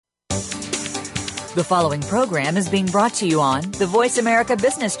The following program is being brought to you on the Voice America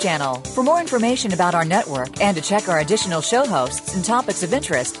Business Channel. For more information about our network and to check our additional show hosts and topics of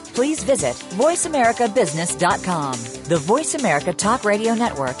interest, please visit voiceamericabusiness.com. The Voice America Talk Radio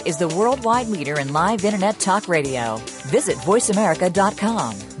Network is the worldwide leader in live Internet talk radio. Visit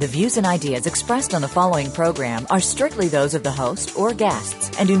voiceamerica.com. The views and ideas expressed on the following program are strictly those of the host or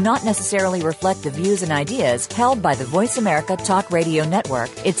guests and do not necessarily reflect the views and ideas held by the Voice America Talk Radio Network,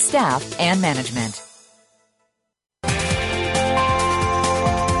 its staff, and management.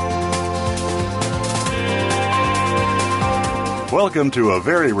 Welcome to a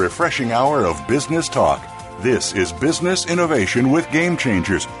very refreshing hour of business talk. This is Business Innovation with Game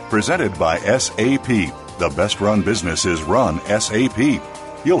Changers, presented by SAP. The best-run businesses run SAP.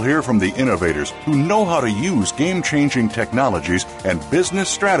 You'll hear from the innovators who know how to use game-changing technologies and business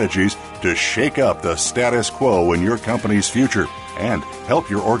strategies to shake up the status quo in your company's future and help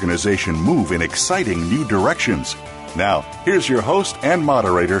your organization move in exciting new directions. Now, here's your host and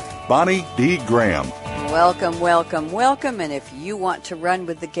moderator, Bonnie D. Graham. Welcome, welcome, welcome. And if you want to run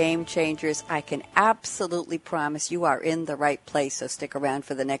with the Game Changers, I can absolutely promise you are in the right place. So stick around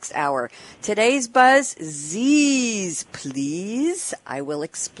for the next hour. Today's buzz, Zzz, please. I will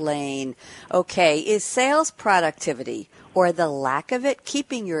explain. Okay, is sales productivity or the lack of it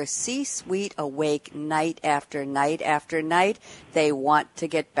keeping your C-suite awake night after night after night? They want to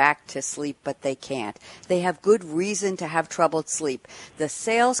get back to sleep, but they can't. They have good reason to have troubled sleep. The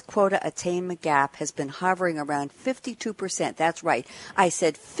sales quota attainment gap has been hovering around 52%. That's right. I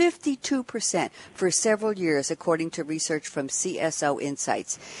said 52% for several years, according to research from CSO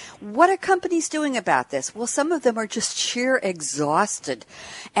Insights. What are companies doing about this? Well, some of them are just sheer exhausted,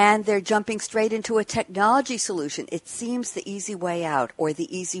 and they're jumping straight into a technology solution. It seems the easy way out or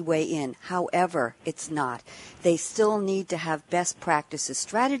the easy way in. However, it's not. They still need to have best practices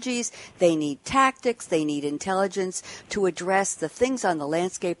strategies. They need tactics. They need intelligence to address the things on the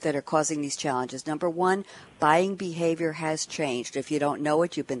landscape that are causing these challenges. Number one, buying behavior has changed. If you don't know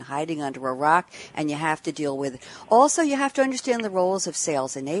it, you've been hiding under a rock, and you have to deal with it. Also, you have to understand the roles of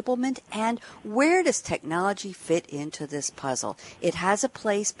sales enablement and where does technology fit into this puzzle. It has a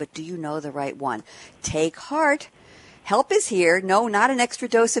place, but do you know the right one? Take heart. Help is here. No, not an extra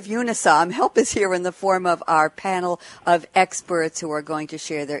dose of Unisom. Help is here in the form of our panel of experts who are going to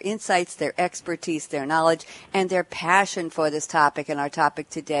share their insights, their expertise, their knowledge, and their passion for this topic. And our topic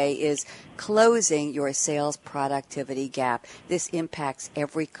today is closing your sales productivity gap. This impacts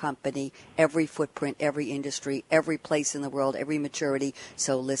every company, every footprint, every industry, every place in the world, every maturity.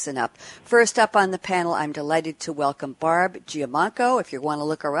 So listen up. First up on the panel, I'm delighted to welcome Barb Giamanco. If you want to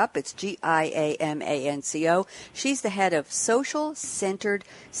look her up, it's Giamanco. She's the head of social-centered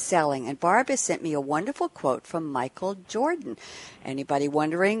selling. And Barb has sent me a wonderful quote from Michael Jordan. Anybody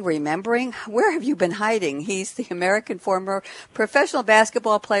wondering, remembering, where have you been hiding? He's the American former professional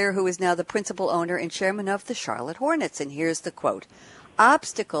basketball player who is now the principal owner and chairman of the Charlotte Hornets. And here's the quote.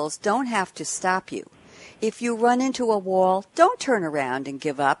 Obstacles don't have to stop you. If you run into a wall, don't turn around and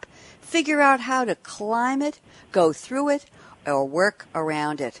give up. Figure out how to climb it, go through it, or work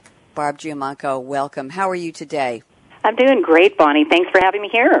around it. Barb Giamanco, welcome. How are you today? I'm doing great, Bonnie. Thanks for having me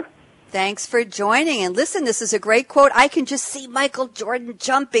here. Thanks for joining. And listen, this is a great quote. I can just see Michael Jordan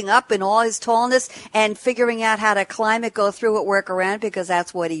jumping up in all his tallness and figuring out how to climb it, go through it, work around, because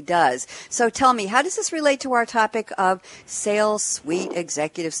that's what he does. So tell me, how does this relate to our topic of sales suite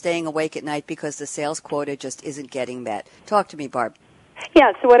executives staying awake at night because the sales quota just isn't getting met? Talk to me, Barb.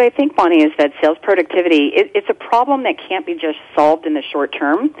 Yeah, so what I think, Bonnie, is that sales productivity, it's a problem that can't be just solved in the short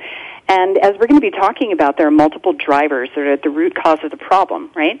term. And as we're going to be talking about, there are multiple drivers that are at the root cause of the problem,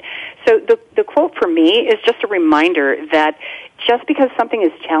 right? So the quote for me is just a reminder that just because something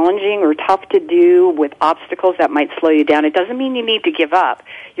is challenging or tough to do with obstacles that might slow you down, it doesn't mean you need to give up.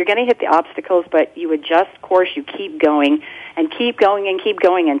 You're going to hit the obstacles, but you adjust course, you keep going, and keep going and keep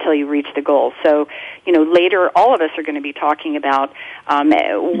going until you reach the goal. So, later all of us are going to be talking about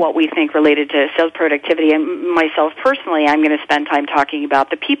what we think related to sales productivity. And myself personally, I'm going to spend time talking about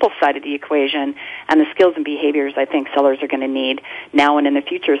the people side of the equation and the skills and behaviors I think sellers are going to need now and in the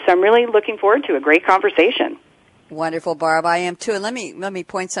future. So I'm really looking forward to a great conversation. Wonderful, Barb. I am too. And let me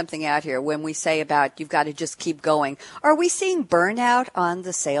point something out here. When we say about you've got to just keep going, are we seeing burnout on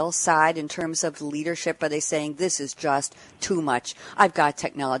the sales side in terms of leadership? Are they saying this is just too much? I've got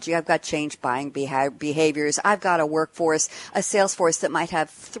technology. I've got changed buying behaviors. I've got a workforce, a sales force that might have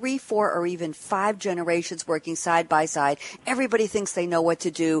 3, 4, or even 5 generations working side by side. Everybody thinks they know what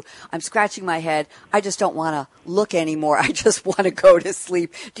to do. I'm scratching my head. I just don't want to look anymore. I just want to go to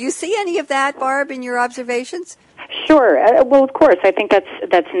sleep. Do you see any of that, Barb, in your observations? Sure. Well, of course, I think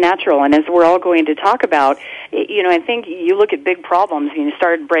that's natural. And as we're all going to talk about, I think you look at big problems and you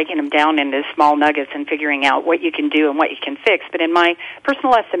start breaking them down into small nuggets and figuring out what you can do and what you can fix. But in my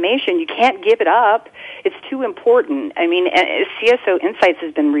personal estimation, you can't give it up. It's too important. I mean, CSO Insights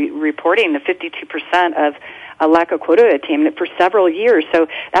has been reporting the 52% of a lack of quota attainment for several years. So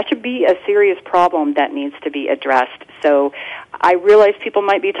that should be a serious problem that needs to be addressed. So I realize people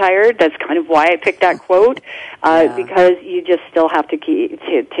might be tired. That's kind of why I picked that quote, because you just still have to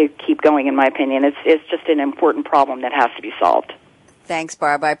keep going, in my opinion. It's just an important problem that has to be solved. Thanks,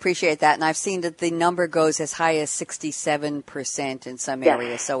 Barb. I appreciate that. And I've seen that the number goes as high as 67% in some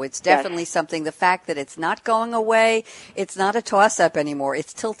areas. So it's definitely something. The fact that it's not going away, it's not a toss-up anymore.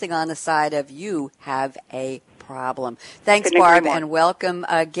 It's tilting on the side of you have a problem. Thanks, Barb, and welcome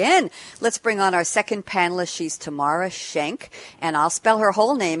again. Let's bring on our second panelist. She's Tamara Schenk, and I'll spell her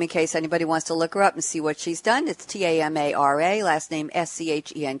whole name in case anybody wants to look her up and see what she's done. It's Tamara, last name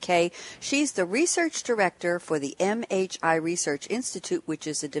Schenk. She's the research director for the MHI Research Institute, which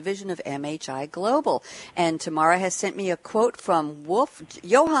is a division of MHI Global. And Tamara has sent me a quote from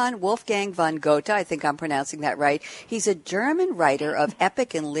Johann Wolfgang von Goethe. I think I'm pronouncing that right. He's a German writer of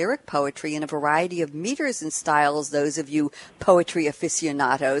epic and lyric poetry in a variety of meters and styles, those of you poetry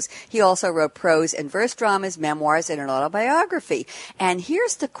aficionados. He also wrote prose and verse dramas, memoirs, and an autobiography. And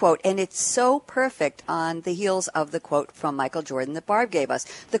here's the quote, and it's so perfect on the heels of the quote from Michael Jordan that Barb gave us.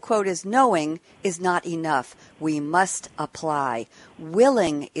 The quote is, knowing is not enough. We must apply.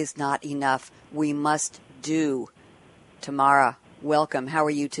 Willing is not enough. We must do. Tamara, welcome. How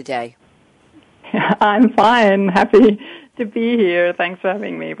are you today? I'm fine. Happy to be here. Thanks for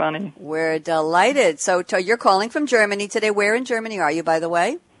having me, Bonnie. We're delighted. So you're calling from Germany today. Where in Germany are you, by the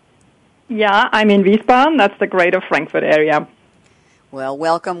way? Yeah, I'm in Wiesbaden. That's the greater Frankfurt area. Well,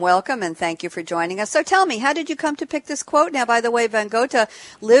 welcome, and thank you for joining us. So tell me, how did you come to pick this quote? Now, by the way, Van Goethe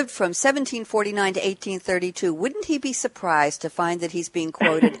lived from 1749 to 1832. Wouldn't he be surprised to find that he's being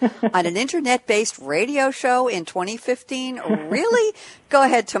quoted on an Internet-based radio show in 2015? Really? Go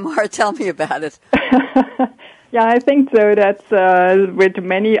ahead, Tamara, tell me about it. Yeah, I think so. That's with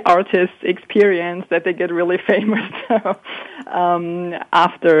many artists' experience that they get really famous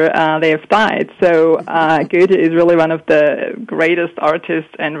after they have died. So Goethe is really one of the greatest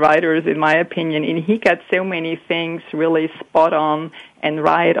artists and writers, in my opinion, and he got so many things really spot on and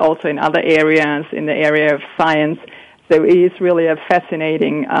right also in other areas, in the area of science. So he's really a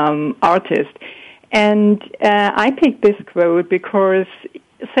fascinating artist. And I picked this quote because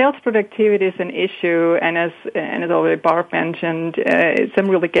sales productivity is an issue, and as already Barb mentioned, some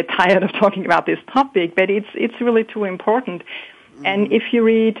really get tired of talking about this topic, but it's really too important. And if you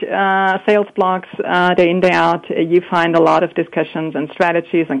read sales blogs day in, day out, you find a lot of discussions and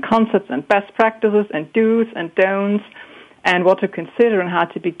strategies and concepts and best practices and do's and don'ts and what to consider and how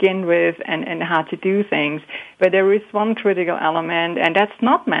to begin with and how to do things. But there is one critical element, and that's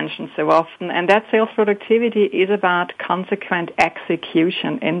not mentioned so often, and that sales productivity is about consequent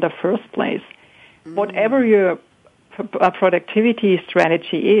execution in the first place. Whatever your productivity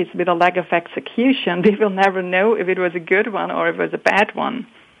strategy is, with a lack of execution, we will never know if it was a good one or if it was a bad one.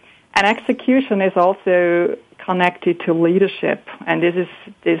 And execution is also connected to leadership, and this is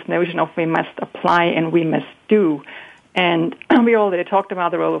this notion of we must apply and we must do. And we already talked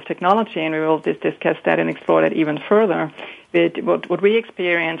about the role of technology, and we will discuss that and explore that even further. But what we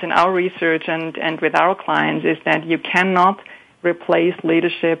experience in our research and with our clients is that you cannot replace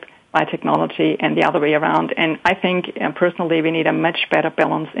leadership by technology and the other way around. And I think, personally, we need a much better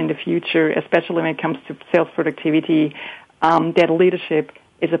balance in the future, especially when it comes to sales productivity, that leadership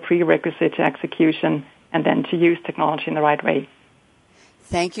is a prerequisite to execution and then to use technology in the right way.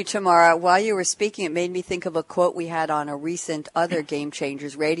 Thank you, Tamara. While you were speaking, it made me think of a quote we had on a recent other Game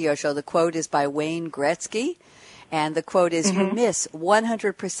Changers radio show. The quote is by Wayne Gretzky, and the quote is, you miss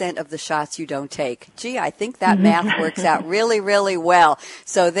 100% of the shots you don't take. Gee, I think that math works out really, really well.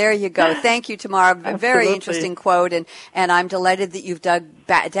 So there you go. Thank you, Tamara. Very interesting quote, and I'm delighted that you've dug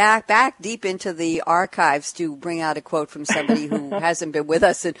back deep into the archives to bring out a quote from somebody who hasn't been with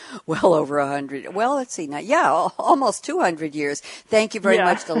us in well over 100. Well, let's see now. Yeah, almost 200 years. Thank you very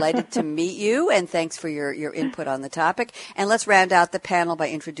much. Delighted to meet you, and thanks for your input on the topic. And let's round out the panel by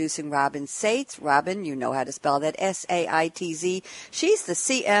introducing Robin Saitz. Robin, you know how to spell that, Saitz. She's the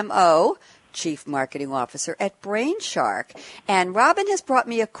CMO, Chief Marketing Officer at Brainshark. And Robin has brought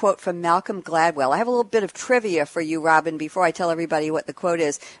me a quote from Malcolm Gladwell. I have a little bit of trivia for you, Robin, before I tell everybody what the quote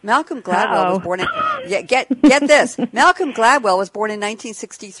is. Malcolm Gladwell was born in, get this, Malcolm Gladwell was born in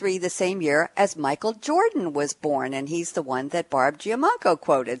 1963, the same year as Michael Jordan was born, and he's the one that Barb Giamanco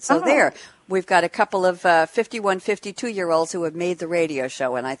quoted. So there. we've got a couple of 51, 52-year-olds who have made the radio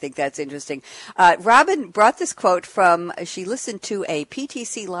show, and I think that's interesting. Robin brought this quote from, she listened to a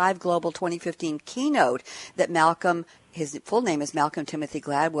PTC Live Global 2015 keynote that Malcolm, his full name is Malcolm Timothy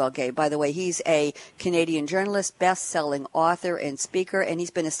Gladwell, gave. By the way, he's a Canadian journalist, best-selling author and speaker, and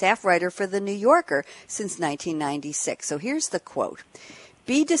he's been a staff writer for The New Yorker since 1996. So here's the quote.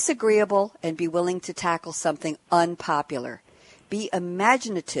 Be disagreeable and be willing to tackle something unpopular. Be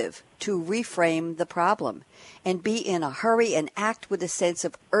imaginative to reframe the problem. And be in a hurry and act with a sense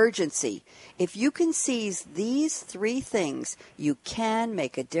of urgency. If you can seize these three things, you can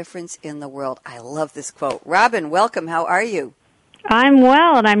make a difference in the world. I love this quote. Robin, welcome. How are you? I'm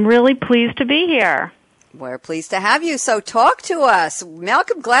well, and I'm really pleased to be here. We're pleased to have you. So talk to us.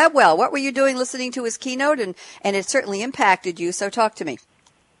 Malcolm Gladwell, what were you doing listening to his keynote? And it certainly impacted you, so talk to me.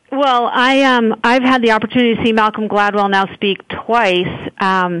 Well, I've had the opportunity to see Malcolm Gladwell now speak twice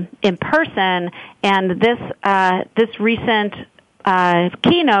in person, and this recent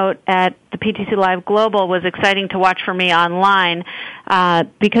keynote at the PTC Live Global was exciting to watch for me online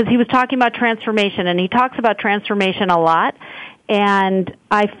because he was talking about transformation, and he talks about transformation a lot, and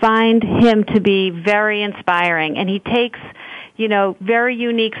I find him to be very inspiring, and he takes, very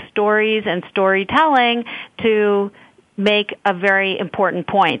unique stories and storytelling to make a very important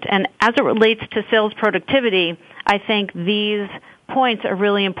point. And as it relates to sales productivity, I think these points are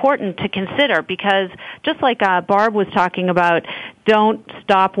really important to consider because just like Barb was talking about, don't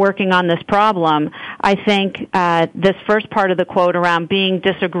stop working on this problem. I think this first part of the quote around being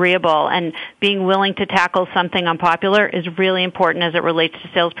disagreeable and being willing to tackle something unpopular is really important as it relates to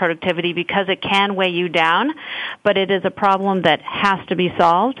sales productivity because it can weigh you down, but it is a problem that has to be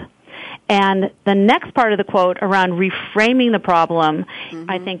solved. And the next part of the quote around reframing the problem,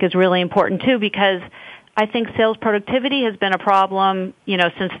 I think is really important too because I think sales productivity has been a problem,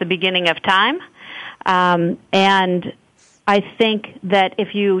 since the beginning of time. And I think that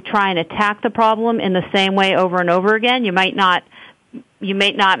if you try and attack the problem in the same way over and over again, you may not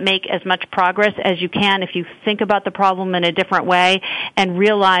make as much progress as you can if you think about the problem in a different way and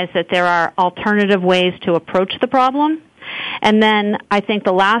realize that there are alternative ways to approach the problem. And then I think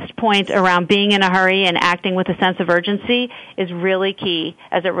the last point around being in a hurry and acting with a sense of urgency is really key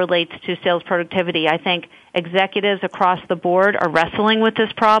as it relates to sales productivity. I think executives across the board are wrestling with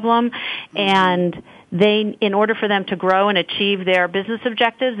this problem, and in order for them to grow and achieve their business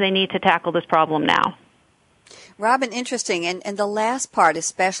objectives, they need to tackle this problem now. Robin, interesting. And the last part,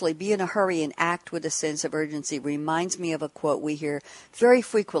 especially, be in a hurry and act with a sense of urgency, reminds me of a quote we hear very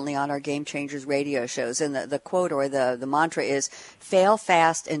frequently on our Game Changers radio shows. And the quote or the mantra is, fail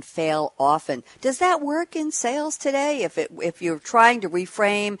fast and fail often. Does that work in sales today? If you're trying to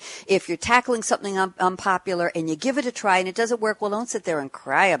reframe, if you're tackling something unpopular and you give it a try and it doesn't work, well, don't sit there and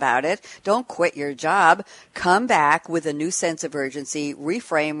cry about it. Don't quit your job. Come back with a new sense of urgency,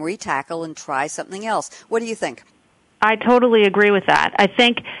 reframe, retackle, and try something else. What do you think? I totally agree with that. I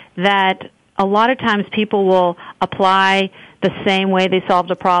think that a lot of times people will apply the same way they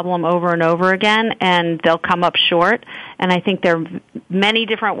solved a problem over and over again, and they'll come up short. And I think there are many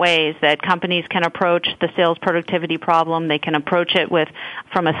different ways that companies can approach the sales productivity problem. They can approach it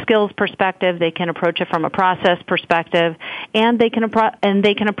from a skills perspective. They can approach it from a process perspective, and they can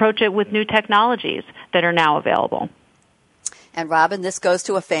approach it with new technologies that are now available. And Robin, this goes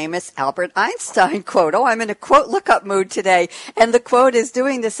to a famous Albert Einstein quote. Oh, I'm in a quote lookup mood today. And the quote is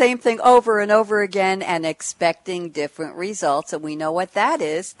doing the same thing over and over again and expecting different results. And we know what that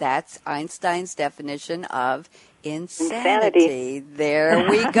is. That's Einstein's definition of insanity. There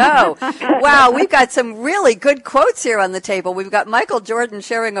we go. Wow, we've got some really good quotes here on the table. We've got Michael Jordan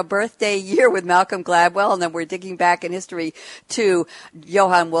sharing a birthday year with Malcolm Gladwell, and then we're digging back in history to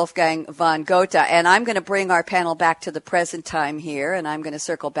Johann Wolfgang von Goethe. And I'm going to bring our panel back to the present time here, and I'm going to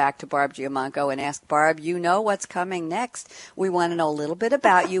circle back to Barb Giamanco and ask Barb, you know what's coming next. We want to know a little bit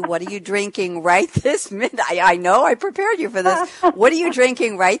about you. What are you drinking right this minute? I know I prepared you for this. What are you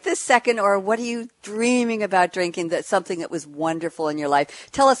drinking right this second, or what are you dreaming about drinking? That's something that was wonderful in your life.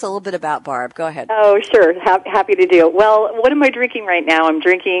 Tell us a little bit about Barb. Go ahead. Oh, sure. Happy to do. Well, what am I drinking right now? I'm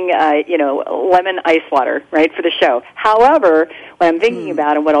drinking, lemon ice water, right, for the show. However, what I'm thinking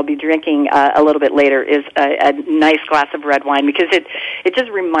about and what I'll be drinking a little bit later is a nice glass of red wine because it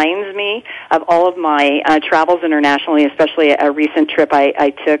just reminds me of all of my travels internationally, especially a recent trip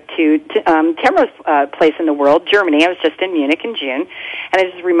I took to Tamara's place in the world, Germany. I was just in Munich in June, and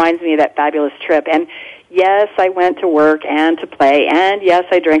it just reminds me of that fabulous trip. And Yes, I went to work and to play, and yes,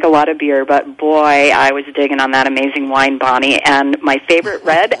 I drank a lot of beer, but boy, I was digging on that amazing wine, Bonnie. And my favorite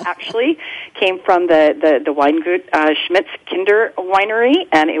red actually came from the Weingut Schmitz Kinder Winery,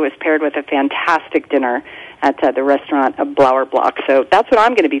 and it was paired with a fantastic dinner at the restaurant Blauer Block. So that's what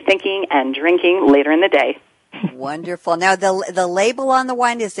I'm going to be thinking and drinking later in the day. Wonderful. Now, the label on the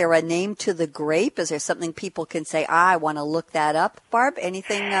wine, is there a name to the grape? Is there something people can say, I want to look that up? Barb,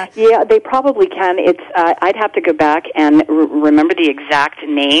 anything? Yeah, they probably can. It's I'd have to go back and remember the exact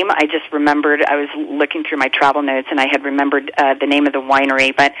name. I just remembered, I was looking through my travel notes, and I had remembered the name of the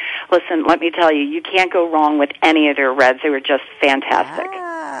winery. But listen, let me tell you, you can't go wrong with any of their reds. They were just fantastic.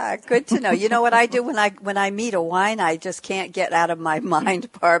 Good to know. You know what I do when I meet a wine, I just can't get out of my mind,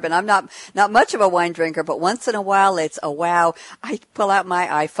 Barb. And I'm not much of a wine drinker, but once in a while it's a wow. I pull out my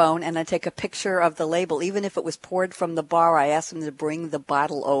iPhone and I take a picture of the label. Even if it was poured from the bar, I ask them to bring the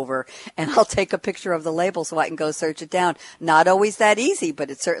bottle over, and I'll take a picture of the label so I can go search it down. Not always that easy, but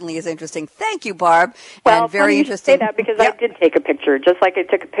it certainly is interesting. Thank you, Barb. Well, and very interesting. You say that because I did take a picture, just like I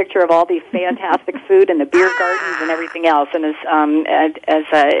took a picture of all the fantastic food and the beer gardens and everything else. And as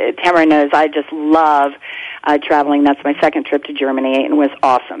Tamara knows, I just love traveling. That's my second trip to Germany, and it was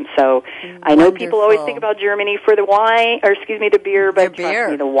awesome. So I know people always think about Germany for the wine, or excuse me, the beer, but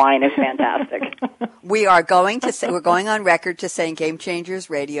trust me, the wine is fantastic. We're going on record to saying Game Changers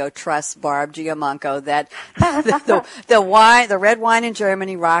Radio trusts Barb Giamanco that the red wine in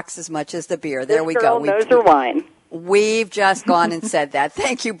Germany rocks as much as the beer. There we go. Knows her wine. We've just gone and said that.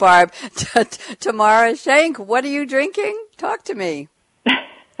 Thank you, Barb. Tamara Schenk, what are you drinking? Talk to me.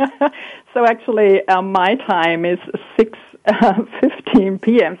 So actually, my time is 6:15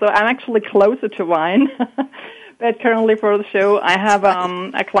 p.m. So I'm actually closer to wine. But currently for the show, I have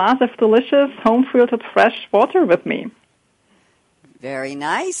a glass of delicious home-filtered fresh water with me. Very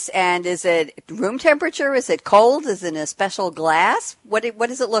nice. And is it room temperature? Is it cold? Is it in a special glass? What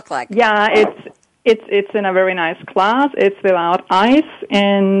does it look like? Yeah, it's in a very nice glass. It's without ice.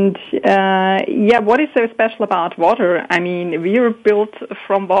 And, what is so special about water? I mean, we are built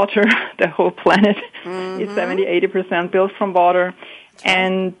from water. The whole planet is 70-80% built from water.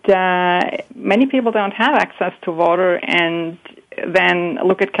 And many people don't have access to water. And then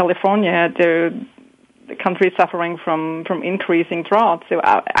look at California, the country is suffering from increasing drought. So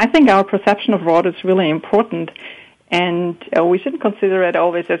I think our perception of water is really important. And we shouldn't consider it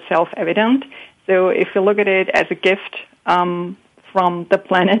always as self-evident. So if you look at it as a gift from the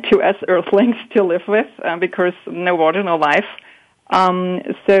planet to us Earthlings to live with, because no water, no life.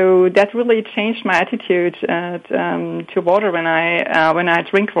 So that really changed my attitude to water. When I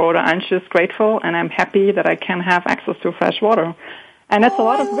drink water, I'm just grateful, and I'm happy that I can have access to fresh water. And that's a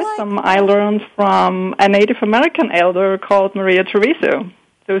lot of wisdom I learned from a Native American elder called Maria Treviso.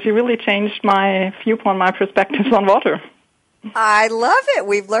 So she really changed my viewpoint, my perspectives on water. I love it.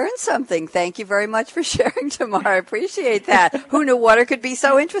 We've learned something. Thank you very much for sharing, Tamara. I appreciate that. Who knew water could be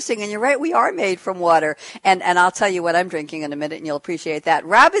so interesting? And you're right, we are made from water. And I'll tell you what I'm drinking in a minute, and you'll appreciate that.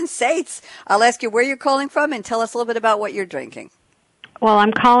 Robin Saitz, I'll ask you where you're calling from and tell us a little bit about what you're drinking. Well,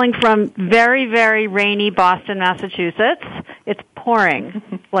 I'm calling from very, very rainy Boston, Massachusetts. It's pouring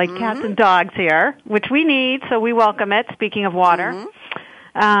like cats and dogs here, which we need, so we welcome it, speaking of water.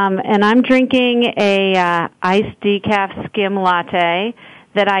 And I'm drinking a iced decaf skim latte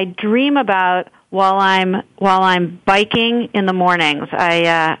that I dream about while I'm biking in the mornings.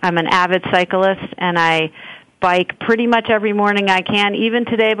 I'm an avid cyclist, and I bike pretty much every morning I can, even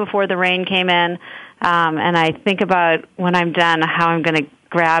today before the rain came in. And I think about when I'm done how I'm going to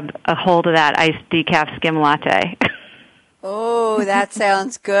grab a hold of that iced decaf skim latte. Oh, that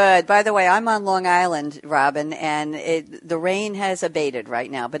sounds good. By the way, I'm on Long Island, Robin, and the rain has abated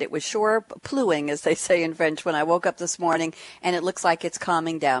right now, but it was sure pluing, as they say in French, when I woke up this morning, and it looks like it's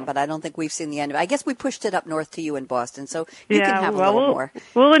calming down, but I don't think we've seen the end of it. I guess we pushed it up north to you in Boston, so you can have a little more.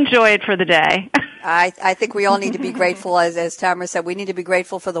 We'll enjoy it for the day. I think we all need to be grateful, as Tamara said, we need to be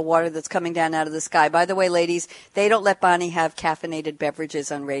grateful for the water that's coming down out of the sky. By the way, ladies, they don't let Bonnie have caffeinated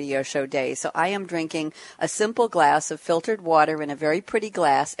beverages on radio show days, so I am drinking a simple glass of filtered water in a very pretty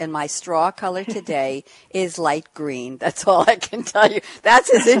glass, and my straw color today is light green. That's all I can tell you.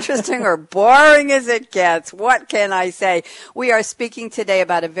 That's as interesting or boring as it gets. What can I say? We are speaking today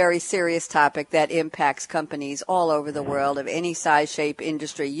about a very serious topic that impacts companies all over the world of any size, shape,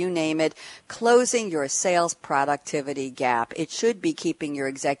 industry, you name it. Close closing your sales productivity gap. It should be keeping your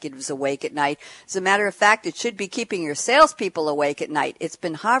executives awake at night. As a matter of fact, it should be keeping your salespeople awake at night. It's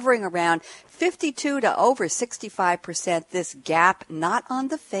been hovering around 52 to over 65%, this gap not on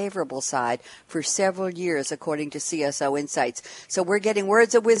the favorable side for several years, according to CSO Insights. So we're getting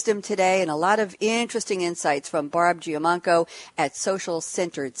words of wisdom today and a lot of interesting insights from Barb Giamanco at Social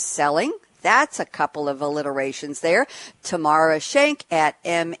Centered Selling. That's a couple of alliterations there. Tamara Schenk at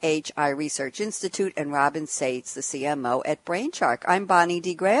MHI Research Institute and Robin Saitz, the CMO at Brainshark. I'm Bonnie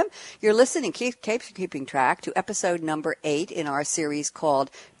D. Graham. You're listening, keeping track, to episode number 8 in our series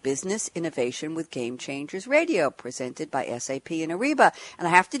called Business Innovation with Game Changers Radio, presented by SAP and Ariba. And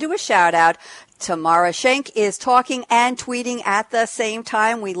I have to do a shout out. Tamara Schenk is talking and tweeting at the same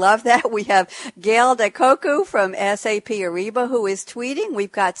time. We love that. We have Gail Dakoku from SAP Ariba who is tweeting.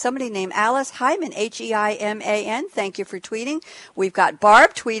 We've got somebody named Alice Hyman, Heiman. Thank you for tweeting. We've got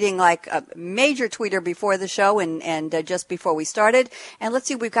Barb tweeting like a major tweeter before the show and just before we started. And let's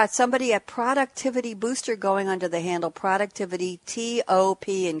see, we've got somebody at Productivity Booster going under the handle Productivity TOP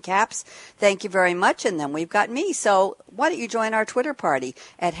in caps. Thank you very much. And then we've got me. So why don't you join our Twitter party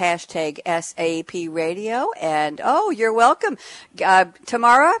at hashtag SAP Radio? And, you're welcome.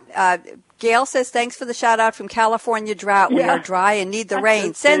 Tamara, Gail says, thanks for the shout out from California drought. We are dry and need the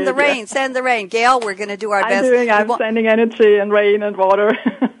rain. Send the rain, send the rain. Gail, we're going to do our best. I'm sending energy and rain and water.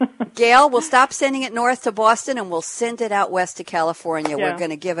 Gail, we'll stop sending it north to Boston and we'll send it out west to California. Yeah. We're going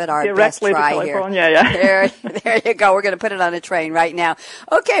to give it our best try here. Yeah. There you go. We're going to put it on a train right now.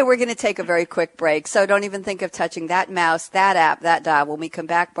 Okay, we're going to take a very quick break. So don't even think of touching that mouse, that app, that dial. When we come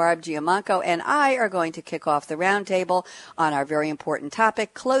back, Barb Giamanco and I are going to kick off the roundtable on our very important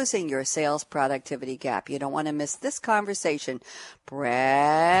topic, closing your sales productivity gap. You don't want to miss this conversation.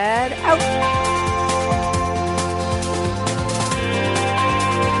 Brad out.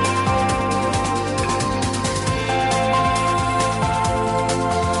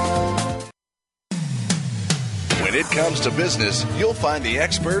 When it comes to business, you'll find the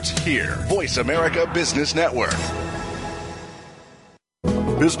experts here. Voice America Business Network.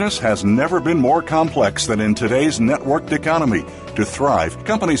 Business has never been more complex than in today's networked economy. To thrive,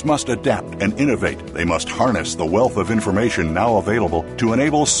 companies must adapt and innovate. They must harness the wealth of information now available to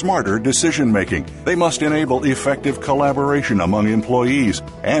enable smarter decision-making. They must enable effective collaboration among employees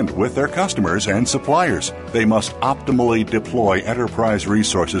and with their customers and suppliers. They must optimally deploy enterprise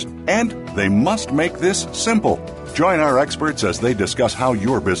resources, and they must make this simple. Join our experts as they discuss how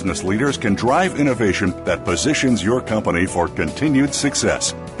your business leaders can drive innovation that positions your company for continued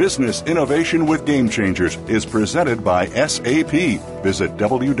success. Business Innovation with Game Changers is presented by SAP. Visit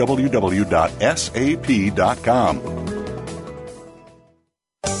www.sap.com.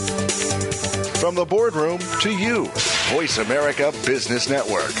 From the boardroom to you, Voice America Business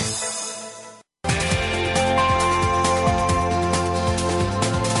Network.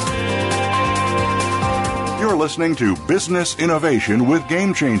 You're listening to Business Innovation with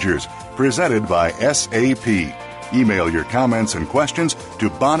Game Changers, presented by SAP. Email your comments and questions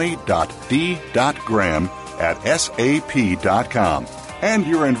to bonnie.d.graham@sap.com. And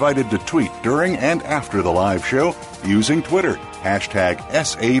you're invited to tweet during and after the live show using Twitter, hashtag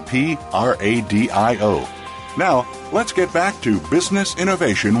SAPRADIO. Now, let's get back to Business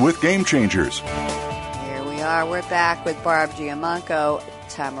Innovation with Game Changers. Here we are. We're back with Barb Giamanco,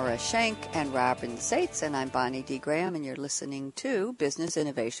 Tamara Schenk, and Robin Saitz, and I'm Bonnie D. Graham, and you're listening to Business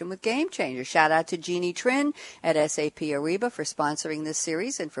Innovation with Game Changers. Shout out to Jeannie Trin at SAP Ariba for sponsoring this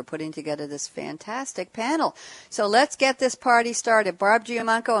series and for putting together this fantastic panel. So let's get this party started. Barb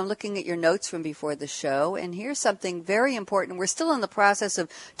Giamanco, I'm looking at your notes from before the show, and here's something very important. We're still in the process of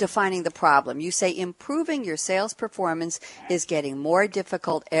defining the problem. You say improving your sales performance is getting more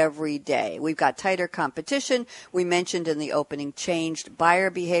difficult every day. We've got tighter competition. We mentioned in the opening changed buyer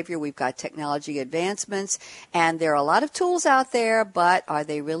behavior. We've got technology advancements, and there are a lot of tools out there, but are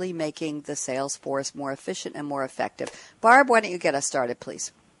they really making the sales force more efficient and more effective? Barb, why don't you get us started,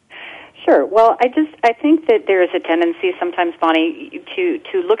 please? Sure. Well, I think that there is a tendency sometimes, Bonnie, to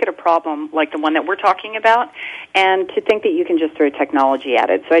look at a problem like the one that we're talking about and to think that you can just throw technology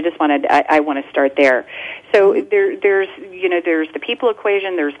at it. So I want to start there. So there's the people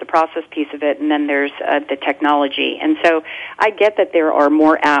equation, there's the process piece of it, and then there's the technology. And so I get that there are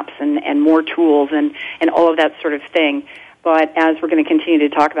more apps and more tools and all of that sort of thing. But as we're going to continue to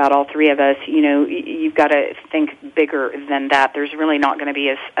talk about, all three of us, you've got to think bigger than that. There's really not going to be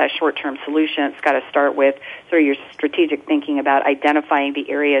a short-term solution. It's got to start with sort of your strategic thinking about identifying the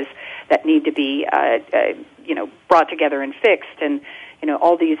areas that need to be, brought together and fixed. And,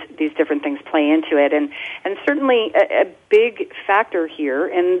 all these different things play into it. And certainly a big factor here,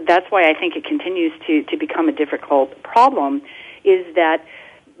 and that's why I think it continues to become a difficult problem, is that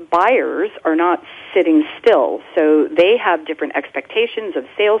buyers are not sitting still. So they have different expectations of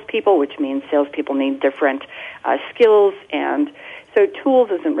salespeople, which means salespeople need different skills, and so tools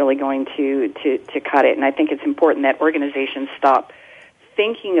isn't really going to cut it. And I think it's important that organizations stop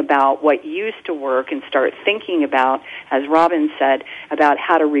thinking about what used to work and start thinking about, as Robin said, about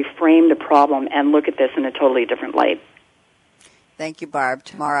how to reframe the problem and look at this in a totally different light. Thank you, Barb.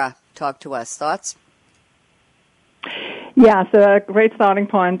 Tamara, talk to us. Thoughts? Yeah, so a great starting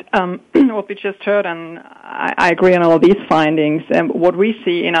point. What we just heard, and I agree on all these findings. What we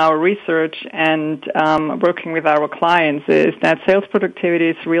see in our research and working with our clients is that sales productivity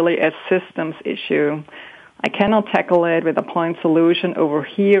is really a systems issue. I cannot tackle it with a point solution over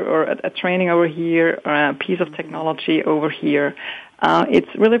here or a training over here or a piece of technology over here. It's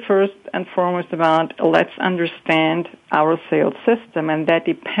really first and foremost about let's understand our sales system, and that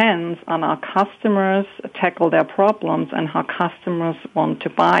depends on our customers tackle their problems and how customers want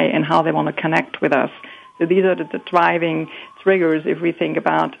to buy and how they want to connect with us. So these are the driving triggers if we think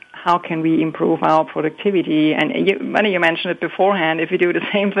about how can we improve our productivity. And you mentioned it beforehand, if you do the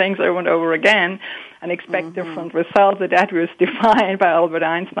same things over and over again and expect different results, that was defined by Albert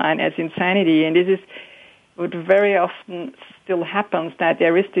Einstein as insanity. And this is what very often still happens, that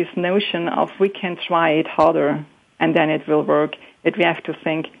there is this notion of we can try it harder and then it will work, that we have to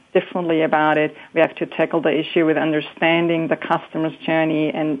think differently about it. We have to tackle the issue with understanding the customer's journey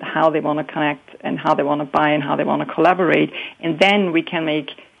and how they want to connect and how they want to buy and how they want to collaborate. And then we can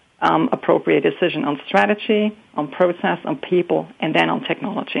make appropriate decision on strategy, on process, on people, and then on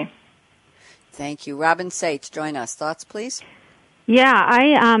technology. Thank you. Robin Saitz, join us. Thoughts, please? Yeah,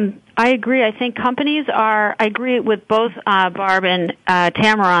 I agree. I think companies I agree with both Barb and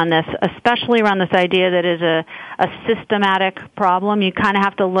Tamara on this, especially around this idea that is a systematic problem. You kind of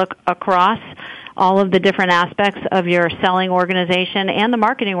have to look across all of the different aspects of your selling organization and the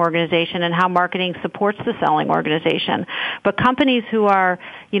marketing organization and how marketing supports the selling organization. But companies who are,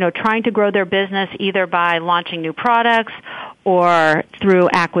 trying to grow their business either by launching new products or through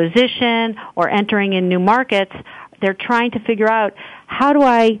acquisition or entering in new markets, they're trying to figure out, how do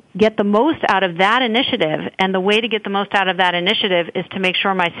I get the most out of that initiative? And the way to get the most out of that initiative is to make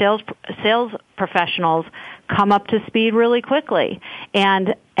sure my sales professionals come up to speed really quickly.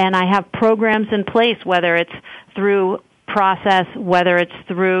 And I have programs in place, whether it's through process, whether it's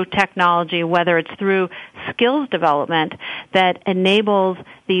through technology, whether it's through skills development, that enables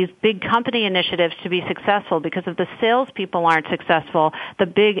these big company initiatives to be successful. Because if the salespeople aren't successful, the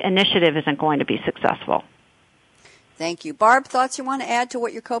big initiative isn't going to be successful. Thank you. Barb, thoughts you want to add to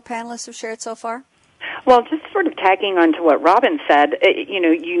what your co-panelists have shared so far? Well, just sort of tagging on to what Robin said,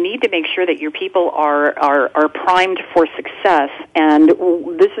 you need to make sure that your people are primed for success, and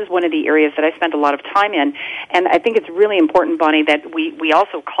this is one of the areas that I spend a lot of time in, and I think it's really important, Bonnie, that we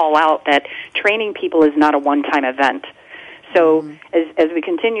also call out that training people is not a one-time event. So as we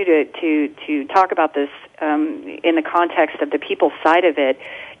continue to talk about this in the context of the people side of it,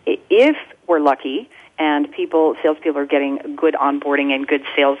 if we're lucky, and salespeople are getting good onboarding and good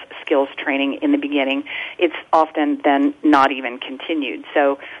sales skills training in the beginning, it's often then not even continued.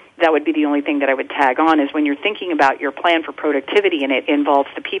 So that would be the only thing that I would tag on, is when you're thinking about your plan for productivity and it involves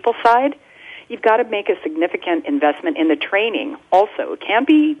the people side, you've got to make a significant investment in the training also. It can't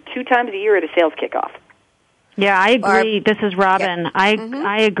be 2 times a year at a sales kickoff. Yeah, I agree. Barb. This is Robin. Yeah.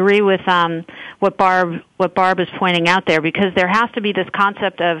 I agree with what Barb is pointing out there, because there has to be this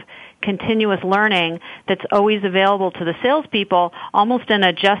concept of continuous learning that's always available to the salespeople, almost in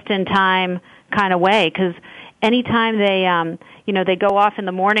a just-in-time kind of way. Because anytime they go off in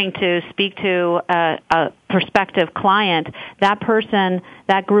the morning to speak to a prospective client, that person,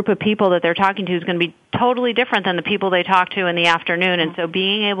 that group of people that they're talking to is going to be totally different than the people they talk to in the afternoon. And so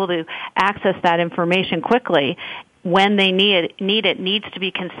being able to access that information quickly when they need it needs to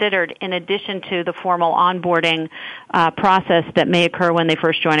be considered in addition to the formal onboarding process that may occur when they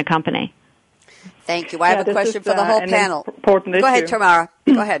first join a company. Thank you. I have a question for the whole panel. Go ahead, Tamara.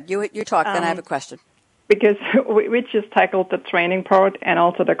 Go ahead. You talk, then I have a question. Because we just tackled the training part and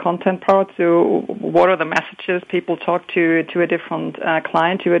also the content part. So what are the messages people talk to a different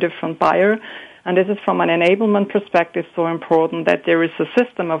client, to a different buyer? And this is from an enablement perspective so important, that there is a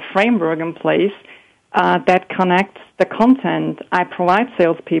system of framework in place that connects the content I provide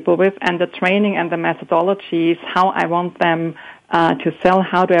salespeople with and the training and the methodologies, how I want them to sell,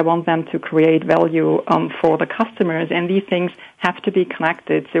 how do I want them to create value for the customers. And these things have to be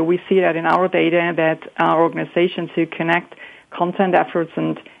connected. So we see that in our data, that our organizations who connect content efforts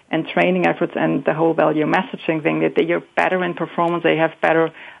and training efforts and the whole value messaging thing, that they are better in performance, they have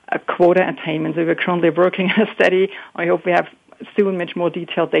better quota attainment. So we're currently working on a study. I hope we have soon much more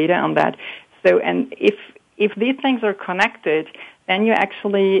detailed data on that. So, and if these things are connected, then you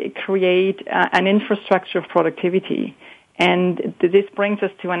actually create an infrastructure of productivity. And this brings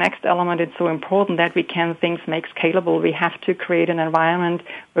us to a next element. It's so important that things make scalable. We have to create an environment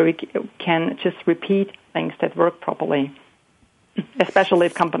where we can just repeat things that work properly, especially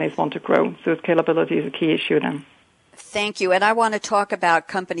if companies want to grow. So scalability is a key issue then. Thank you. And I want to talk about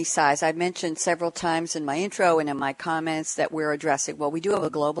company size. I mentioned several times in my intro and in my comments that we're addressing, well, we do have a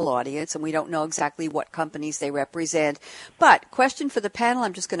global audience and we don't know exactly what companies they represent. But question for the panel,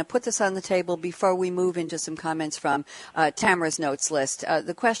 I'm just going to put this on the table before we move into some comments from Tamara's notes list.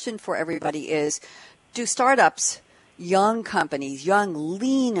 The question for everybody is, do startups, young companies, young,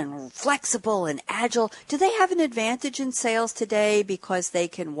 lean and flexible and agile, do they have an advantage in sales today because they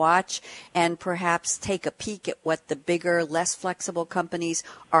can watch and perhaps take a peek at what the bigger, less flexible companies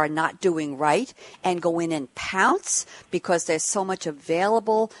are not doing right and go in and pounce because there's so much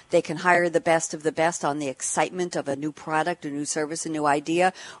available? They can hire the best of the best on the excitement of a new product, a new service, a new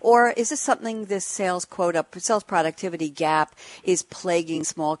idea? Or is this something, this sales quota, sales productivity gap is plaguing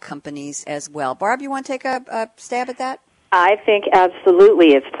small companies as well? Barb, you want to take a stab at that? I think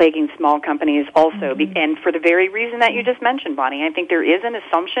absolutely it's plaguing small companies also, and for the very reason that you just mentioned, Bonnie. I think there is an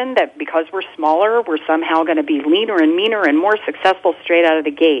assumption that because we're smaller, we're somehow going to be leaner and meaner and more successful straight out of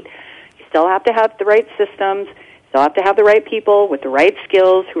the gate. You still have to have the right systems, still have to have the right people with the right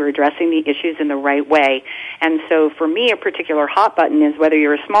skills who are addressing the issues in the right way. And so for me, a particular hot button is whether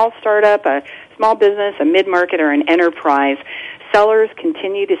you're a small startup, a small business, a mid-market, or an enterprise, sellers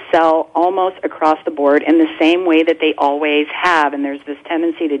continue to sell almost across the board in the same way that they always have, and there's this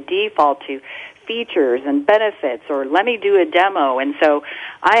tendency to default to features and benefits or let me do a demo. And so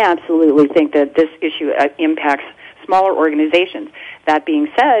I absolutely think that this issue impacts smaller organizations. That being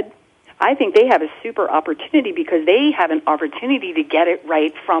said, I think they have a super opportunity because they have an opportunity to get it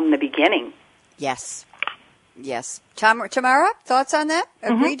right from the beginning. Yes. Yes. Tamara, thoughts on that?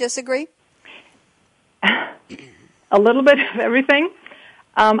 Agree, disagree? A little bit of everything.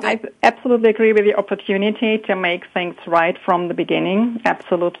 I absolutely agree with the opportunity to make things right from the beginning,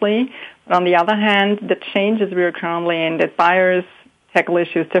 absolutely. But on the other hand, the changes we are currently in, that buyers tackle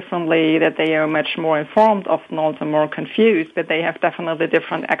issues differently, that they are much more informed, often also more confused, but they have definitely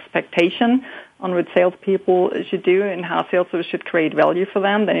different expectation on what salespeople should do and how sales should create value for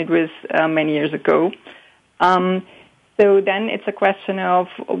them than it was many years ago. So then it's a question of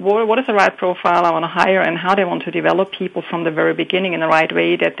what is the right profile I want to hire and how they want to develop people from the very beginning in the right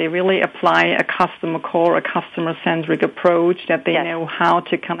way, that they really apply a customer core, a customer-centric approach, that they know how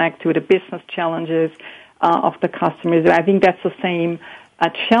to connect to the business challenges of the customers. I think that's the same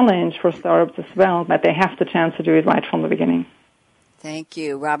challenge for startups as well, but they have the chance to do it right from the beginning. Thank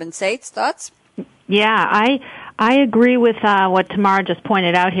you. Robin Saitz, thoughts? Yeah, I agree with what Tamara just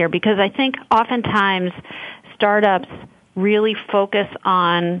pointed out here, because I think oftentimes startups really focus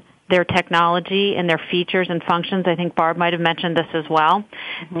on their technology and their features and functions. I think Barb might have mentioned this as well.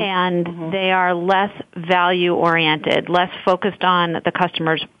 And they are less value-oriented, less focused on the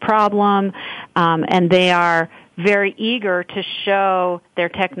customer's problem, and they are very eager to show their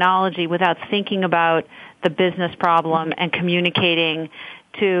technology without thinking about the business problem and communicating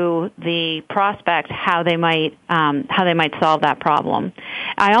to the prospect how they might solve that problem.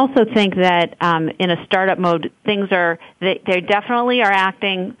 I also think that in a startup mode, they definitely are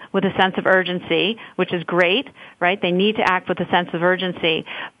acting with a sense of urgency, which is great, right? They need to act with a sense of urgency,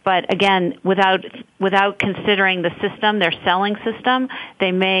 but again, without considering the system, their selling system,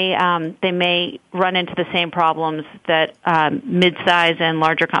 they may run into the same problems that mid-size and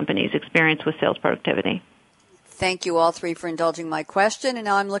larger companies experience with sales productivity. Thank you all three for indulging my question. And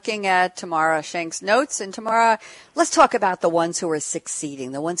now I'm looking at Tamara Schenk's notes. And Tamara, let's talk about the ones who are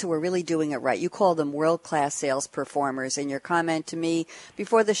succeeding, the ones who are really doing it right. You call them world-class sales performers. And your comment to me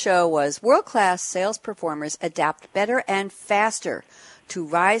before the show was, world-class sales performers adapt better and faster to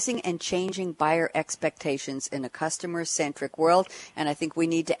rising and changing buyer expectations in a customer-centric world. And I think we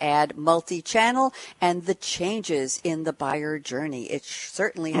need to add multi-channel and the changes in the buyer journey. It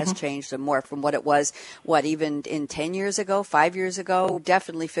certainly has changed more from what it was, even in 10 years ago, 5 years ago,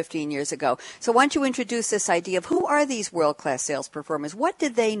 definitely 15 years ago. So why don't you introduce this idea of who are these world-class sales performers? What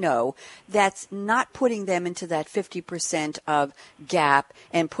did they know that's not putting them into that 50% of gap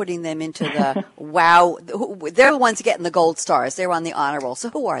and putting them into the wow? They're the ones getting the gold stars. They're on the honor roll.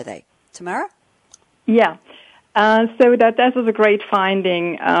 So who are they? Tamara? Yeah. So that was a great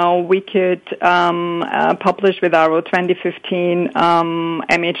finding. We could publish with our 2015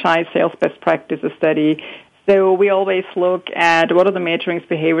 MHI Sales Best Practices study. So we always look at what are the measuring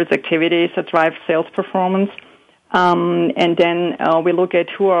behaviors, activities that drive sales performance. And then we look at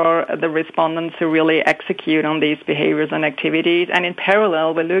who are the respondents who really execute on these behaviors and activities. And in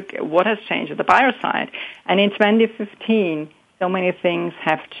parallel, we look at what has changed at the buyer side. And in 2015, so many things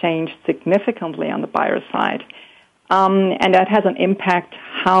have changed significantly on the buyer side. And that has an impact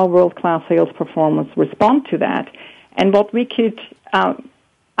how world-class sales performers respond to that. And what we could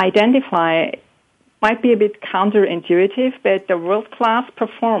identify might be a bit counterintuitive, but the world-class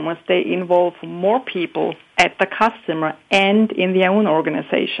performers, they involve more people at the customer and in their own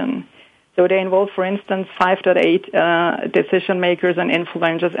organization. So they involve, for instance, 5.8 decision makers and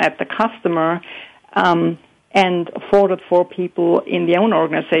influencers at the customer, and 4.4 people in their own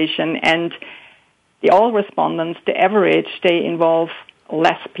organization. And the all respondents, the average, they involve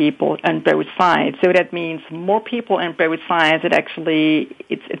less people on both sides. So that means more people on both sides.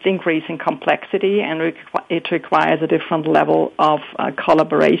 It's increasing complexity, and it requires a different level of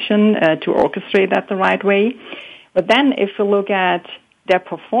collaboration to orchestrate that the right way. But then if we look at their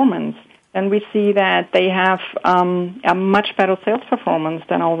performance, then we see that they have a much better sales performance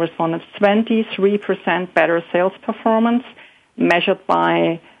than all respondents, 23% better sales performance measured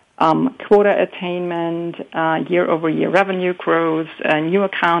by quota attainment, year-over-year revenue growth, new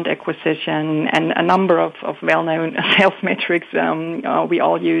account acquisition, and a number of well-known sales metrics we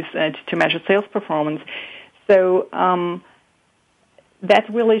all use to measure sales performance. So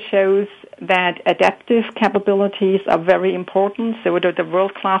that really shows that adaptive capabilities are very important. So the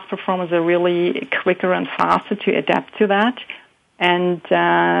world-class performers are really quicker and faster to adapt to that. And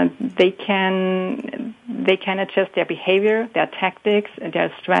they can adjust their behavior, their tactics, and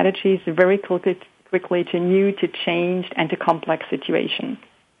their strategies very quickly to new, to changed, and to complex situations.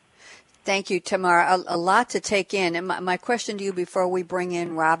 Thank you, Tamara. A lot to take in. And my question to you before we bring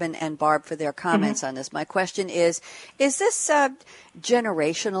in Robin and Barb for their comments on this, my question is this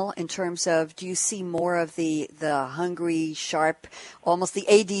generational in terms of, do you see more of the hungry, sharp, almost the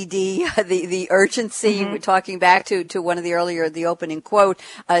ADD, the urgency? We're talking back to one of the opening quote,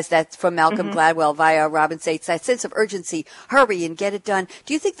 is that from Malcolm Gladwell via Robin Saitz, that sense of urgency, hurry and get it done.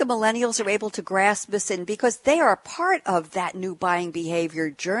 Do you think the millennials are able to grasp this because they are part of that new buying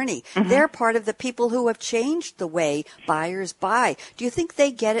behavior journey? They're part of the people who have changed the way buyers buy. Do you think they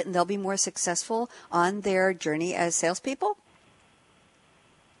get it and they'll be more successful on their journey as salespeople?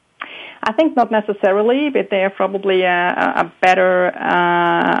 I think not necessarily, but they are probably a better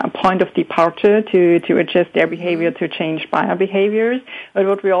point of departure to adjust their behavior to change buyer behaviors. But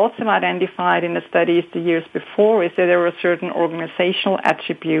what we also identified in the studies the years before is that there were certain organizational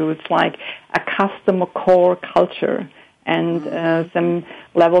attributes like a customer core culture and some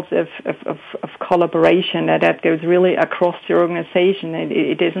levels of collaboration that goes really across the organization.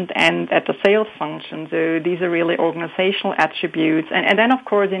 It doesn't end at the sales function. So these are really organizational attributes. And then, of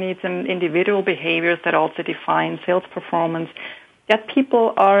course, you need some individual behaviors that also define sales performance, that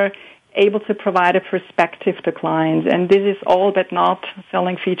people are able to provide a perspective to clients. And this is all but not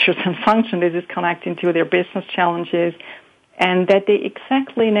selling features and function. This is connecting to their business challenges, and that they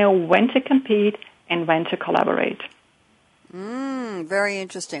exactly know when to compete and when to collaborate. Very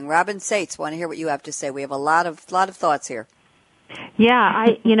interesting. Robin Saitz, want to hear what you have to say. We have a lot of thoughts here. Yeah,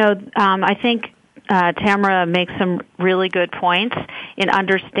 I think Tamara makes some really good points in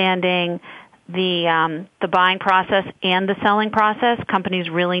understanding the buying process and the selling process. Companies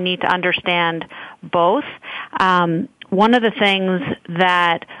really need to understand both. One of the things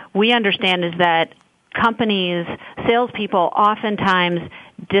that we understand is that companies, salespeople, oftentimes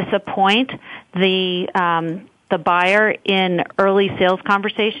disappoint the buyer in early sales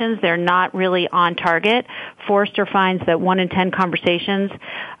conversations. They're not really on target. Forrester finds that 1 in 10 conversations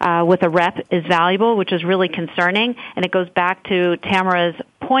with a rep is valuable, which is really concerning. And it goes back to Tamara's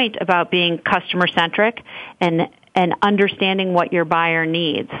point about being customer-centric and understanding what your buyer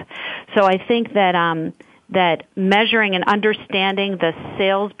needs. So I think that that measuring and understanding the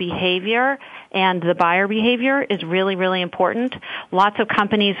sales behavior and the buyer behavior is really, really important. Lots of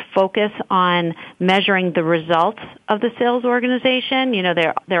companies focus on measuring the results of the sales organization. You know,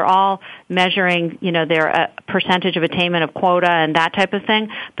 they're all measuring, their percentage of attainment of quota and that type of thing,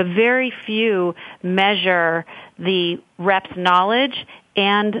 but very few measure the rep's knowledge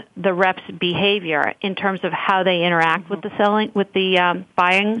and the rep's behavior in terms of how they interact with the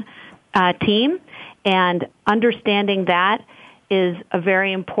buying team. And understanding that is a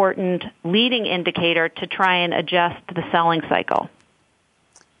very important leading indicator to try and adjust the selling cycle.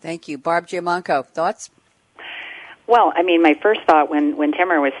 Thank you. Barb Giamanco, thoughts? Well, I mean, my first thought when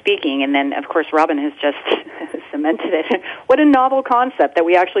Tamara was speaking, and then, of course, Robin has just cemented it, what a novel concept that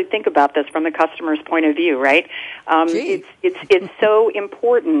we actually think about this from the customer's point of view, right? It's so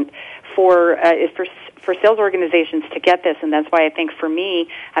important for sales organizations to get this, and that's why I think for me,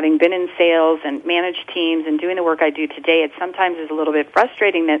 having been in sales and managed teams and doing the work I do today, it sometimes is a little bit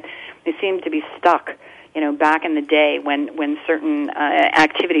frustrating that they seem to be stuck, back in the day when certain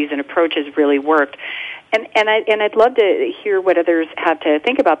activities and approaches really worked. And I'd love to hear what others have to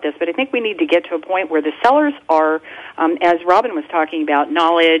think about this, but I think we need to get to a point where the sellers are, as Robin was talking about,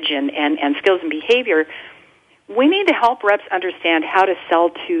 knowledge and skills and behavior. We need to help reps understand how to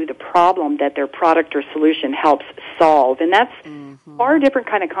sell to the problem that their product or solution helps solve. And that's far different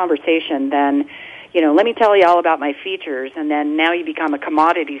kind of conversation than, let me tell you all about my features, and then now you become a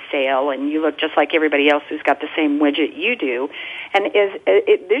commodity sale and you look just like everybody else who's got the same widget you do. And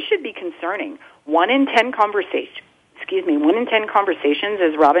this should be concerning. 1 in 10 conversations,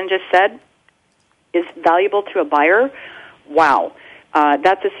 as Robin just said, is valuable to a buyer. Wow.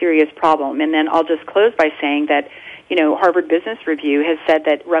 That's a serious problem. And then I'll just close by saying that, Harvard Business Review has said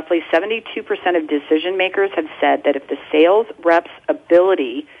that roughly 72% of decision makers have said that if the sales rep's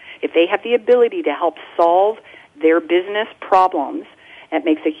ability, if they have the ability to help solve their business problems, it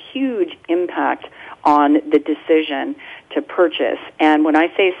makes a huge impact on the decision to purchase. And when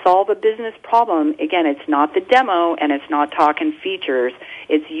I say solve a business problem, again, it's not the demo and it's not talking features.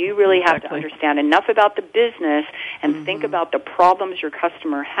 It's you really have to understand enough about the business and think about the problems your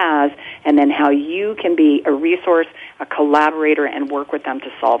customer has, and then how you can be a resource, a collaborator, and work with them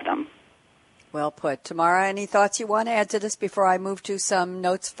to solve them. Well put. Tamara, any thoughts you want to add to this before I move to some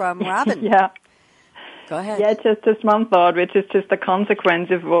notes from Robin? Yeah. Go ahead. Yeah, just one thought, which is just a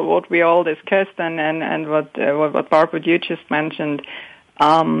consequence of what we all discussed and what Barb, what you just mentioned.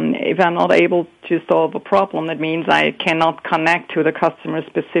 If I'm not able to solve a problem, that means I cannot connect to the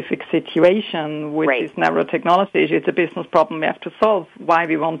customer-specific situation, which is never a technology issue. It's a business problem we have to solve, why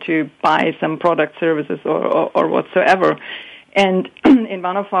we want to buy some product, services, or whatsoever. And in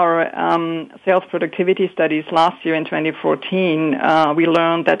one of our sales productivity studies last year in 2014, we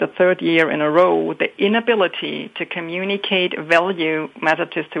learned that the third year in a row, the inability to communicate value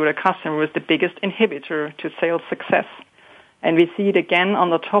messages to the customer was the biggest inhibitor to sales success. And we see it again on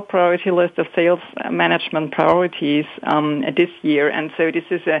the top priority list of sales management priorities this year. And so this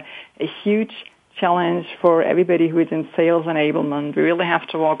is a huge challenge for everybody who is in sales enablement. We really have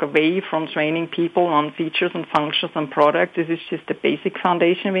to walk away from training people on features and functions and products. This is just the basic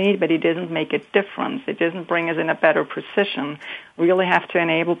foundation we need, but it doesn't make a difference. It doesn't bring us in a better position. We really have to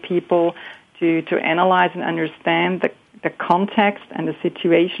enable people to analyze and understand the context and the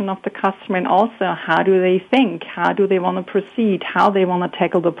situation of the customer, and also how do they think, how do they want to proceed, how they want to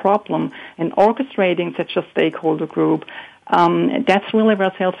tackle the problem, and orchestrating such a stakeholder group. That's really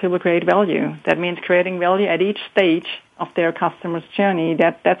where sales people create value. That means creating value at each stage of their customer's journey.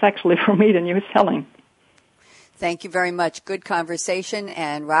 That's actually, for me, the new selling. Thank you very much. Good conversation.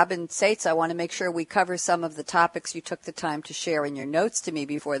 And Robin Saitz, I want to make sure we cover some of the topics you took the time to share in your notes to me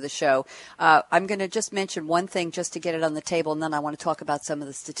before the show. I'm going to just mention one thing just to get it on the table, and then I want to talk about some of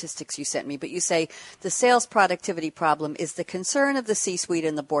the statistics you sent me. But you say the sales productivity problem is the concern of the C-suite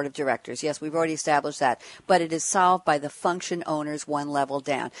and the board of directors. Yes, we've already established that. But it is solved by the function owners one level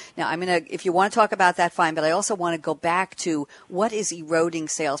down. Now, if you want to talk about that, fine, but I also want to go back to what is eroding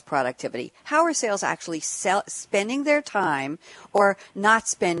sales productivity. How are sales actually spending their time or not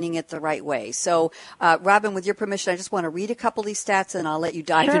spending it the right way? So, Robin, with your permission, I just want to read a couple of these stats and I'll let you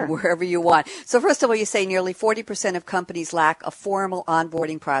dive in wherever you want. So first of all, you say nearly 40% of companies lack a formal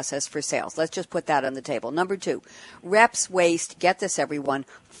onboarding process for sales. Let's just put that on the table. Number 2, reps waste, get this everyone,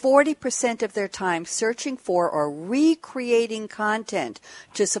 40% of their time searching for or recreating content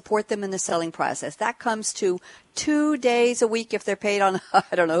to support them in the selling process. That comes to 2 days a week if they're paid on,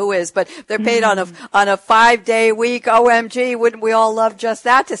 I don't know who is, but they're paid on a 5-day week. OMG, wouldn't we all love just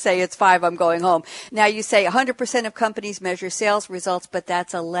that to say it's 5, I'm going home. Now you say 100% of companies measure sales results, but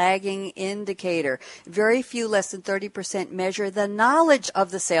that's a lagging indicator. Very few, less than 30%, measure the knowledge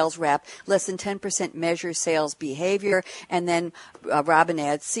of the sales rep. Less than 10% measure sales behavior. And then Robin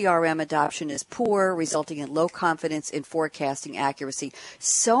adds, CRM adoption is poor, resulting in low confidence in forecasting accuracy.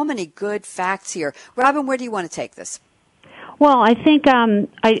 So many good facts here. Robin, where do you want to take this? Well, I think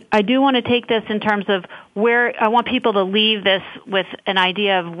I do want to take this in terms of where I want people to leave this with an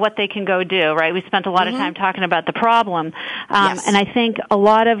idea of what they can go do, right? We spent a lot of time talking about the problem. And I think a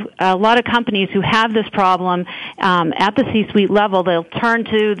lot of companies who have this problem at the C-suite level, they'll turn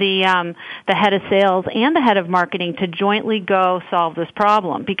to the head of sales and the head of marketing to jointly go solve this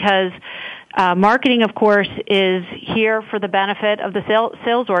problem, because marketing, of course, is here for the benefit of the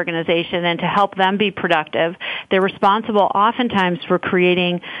sales organization and to help them be productive. They're responsible oftentimes for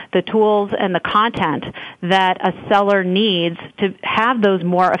creating the tools and the content that a seller needs to have those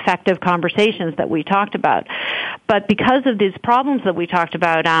more effective conversations that we talked about. But because of these problems that we talked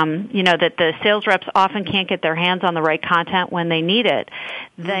about, that the sales reps often can't get their hands on the right content when they need it,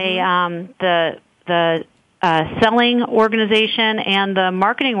 the selling organization and the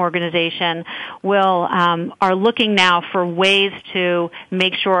marketing organization are looking now for ways to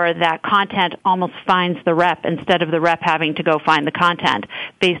make sure that content almost finds the rep instead of the rep having to go find the content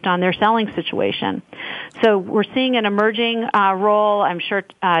based on their selling situation. So we're seeing an emerging role. I'm sure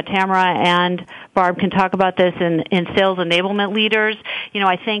Tamara and Barb can talk about this in sales enablement leaders.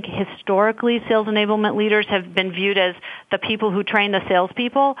 I think historically sales enablement leaders have been viewed as the people who train the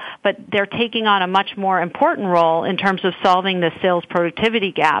salespeople, but they're taking on a much more important role in terms of solving the sales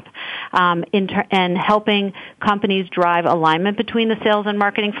productivity gap and helping companies drive alignment between the sales and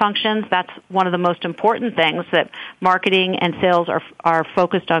marketing functions. That's one of the most important things, that marketing and sales are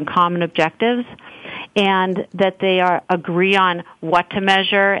focused on common objectives, and that they agree on what to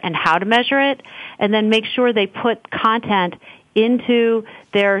measure and how to measure it, and then make sure they put content into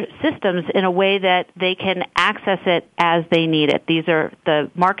their systems in a way that they can access it as they need it.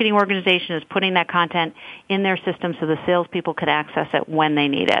 The marketing organization is putting that content in their system so the salespeople could access it when they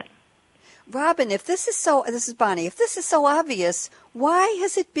need it. Robin, this is Bonnie, if this is so obvious, why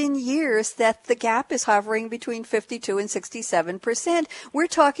has it been years that the gap is hovering between 52 and 67%? We're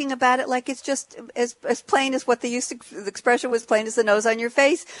talking about it like it's just as plain as what the expression was, plain as the nose on your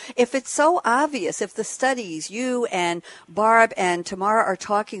face. If it's so obvious, if the studies you and Barb and Tamara are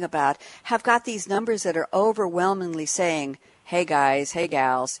talking about have got these numbers that are overwhelmingly saying, hey guys, hey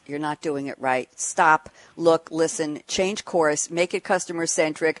gals, you're not doing it right. Stop, look, listen, change course, make it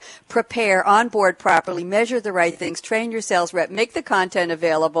customer-centric, prepare, onboard properly, measure the right things, train your sales rep, make the content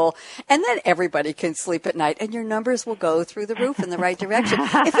available, and then everybody can sleep at night, and your numbers will go through the roof in the right direction.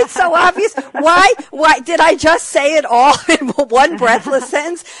 If it's so obvious, why did I just say it all in one breathless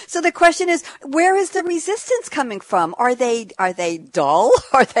sentence? So the question is, where is the resistance coming from? Are they dull?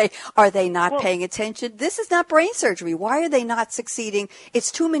 Are they not paying attention? This is not brain surgery. Why are they not succeeding?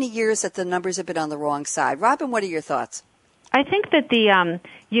 It's too many years that the numbers have been on the wrong side. Robin, what are your thoughts? I think that the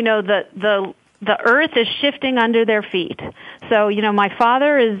earth is shifting under their feet. So, my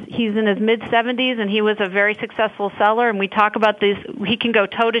father he's in his mid-70s, and he was a very successful seller, and we talk about this, he can go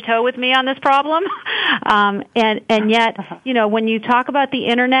toe-to-toe with me on this problem. And yet, when you talk about the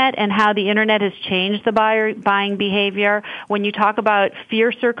Internet and how the Internet has changed the buying behavior, when you talk about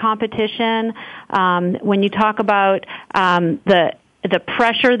fiercer competition, when you talk about the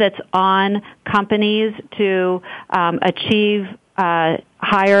pressure that's on companies to achieve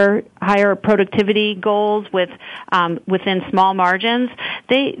higher productivity goals within small margins,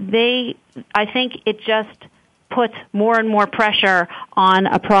 I think it just puts more and more pressure on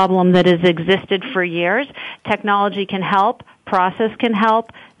a problem that has existed for years. Technology can help, process can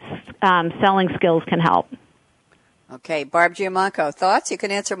help, selling skills can help. Okay, Barb Giamanco, thoughts? You can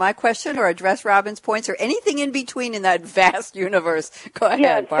answer my question or address Robin's points or anything in between in that vast universe. Go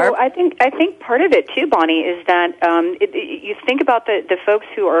ahead, Barb. So I think part of it too, Bonnie, is that you think about the folks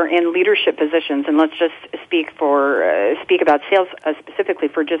who are in leadership positions, and let's just speak about sales specifically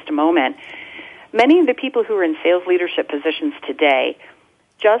for just a moment. Many of the people who are in sales leadership positions today,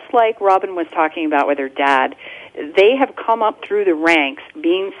 just like Robin was talking about with her dad, they have come up through the ranks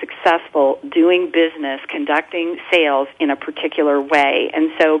being successful, doing business, conducting sales in a particular way.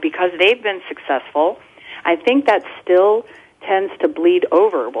 And so because they've been successful, I think that still tends to bleed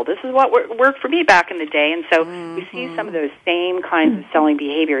over. Well, this is what worked for me back in the day. And so we see some of those same kinds of selling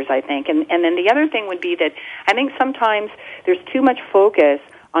behaviors, I think. And then the other thing would be that I think sometimes there's too much focus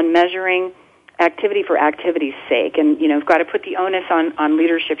on measuring activity for activity's sake, and you've got to put the onus on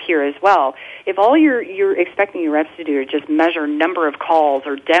leadership here as well. If all you're expecting your reps to do is just measure number of calls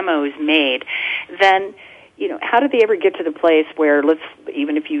or demos made, then how do they ever get to the place where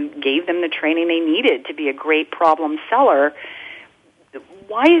even if you gave them the training they needed to be a great problem seller,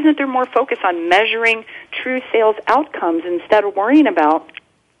 why isn't there more focus on measuring true sales outcomes instead of worrying about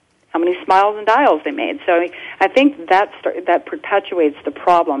how many smiles and dials they made? So I think that perpetuates the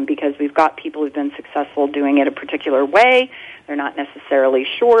problem, because we've got people who've been successful doing it a particular way. They're not necessarily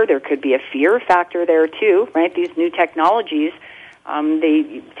sure. There could be a fear factor there too, right? These new technologies,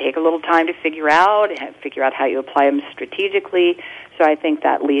 they take a little time to figure out how you apply them strategically. So I think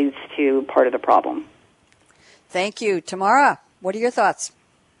that leads to part of the problem. Thank you. Tamara, what are your thoughts?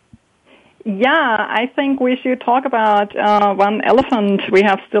 Yeah, I think we should talk about one elephant we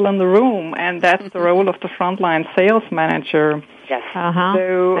have still in the room, and that's the role of the frontline sales manager. Yes.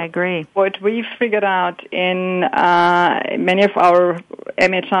 So I agree. What we figured out in many of our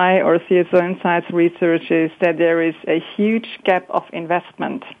MHI or CSO Insights research is that there is a huge gap of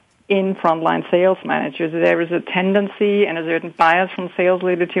investment in frontline sales managers. There is a tendency and a certain bias from sales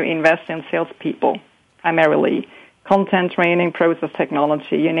leaders to invest in salespeople, primarily. Content, training, process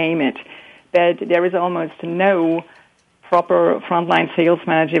technology, you name it. But there is almost no proper frontline sales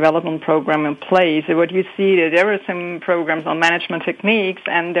manager development program in place. So what you see, there are some programs on management techniques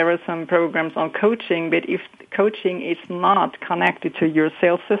and there are some programs on coaching, but if coaching is not connected to your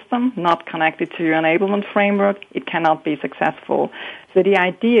sales system, not connected to your enablement framework, it cannot be successful. So the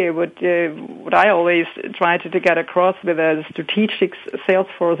idea, what I always try to get across with a strategic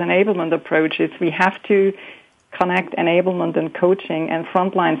Salesforce enablement approach is we have to connect enablement and coaching, and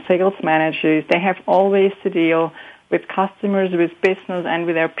frontline sales managers, they have always to deal with customers, with business, and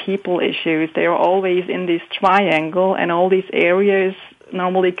with their people issues. They are always in this triangle, and all these areas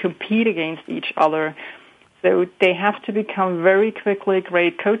normally compete against each other. So they have to become very quickly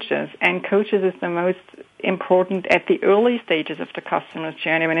great coaches, and coaches is the most important at the early stages of the customer's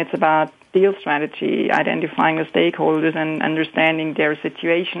journey when it's about deal strategy, identifying the stakeholders and understanding their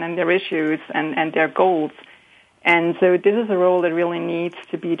situation and their issues and their goals. And so this is a role that really needs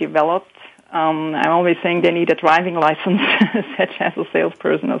to be developed. I'm always saying they need a driving license, such as a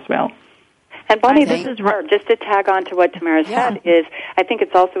salesperson as well. And Bonnie, this is just to tag on to what Tamara said, is I think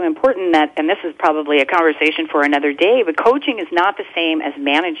it's also important that, and this is probably a conversation for another day, but coaching is not the same as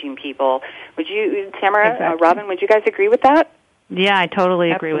managing people. Would you, Tamara, exactly. Robin, would you guys agree with that? Yeah, I totally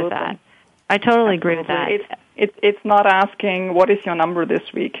agree with that. I totally agree with that. It's not asking, what is your number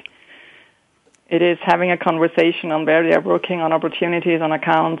this week? It is having a conversation on where they are working, on opportunities, on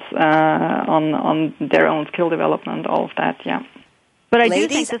accounts, on their own skill development, all of that, yeah. But I do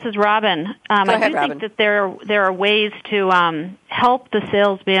think, this is Robin, think that there are ways to help the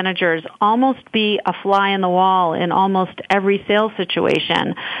sales managers almost be a fly in the wall in almost every sales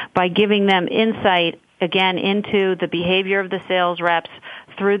situation by giving them insight, again, into the behavior of the sales reps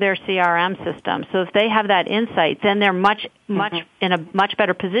through their CRM system. So if they have that insight, then they're in a much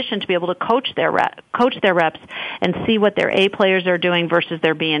better position to be able to coach their reps and see what their A players are doing versus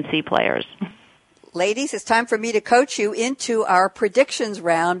their B and C players. Ladies, it's time for me to coach you into our predictions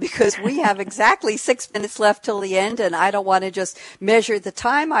round because we have exactly 6 minutes left till the end, and I don't want to just measure the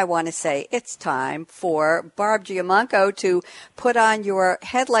time. I want to say it's time for Barb Giamanco to put on your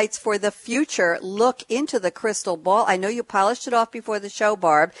headlights for the future. Look into the crystal ball. I know you polished it off before the show,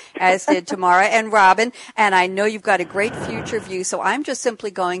 Barb, as did Tamara and Robin, and I know you've got a great future view. So I'm just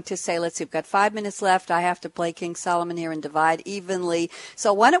simply going to say, let's see, we've got 5 minutes left. I have to play King Solomon here and divide evenly.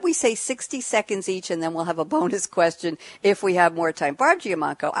 So why don't we say 60 seconds each, and then we'll have a bonus question if we have more time. Barb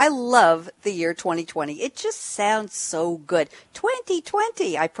Giamanco, I love the year 2020. It just sounds so good.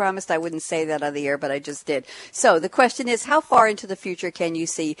 2020. I promised I wouldn't say that on the air, but I just did. So the question is, how far into the future can you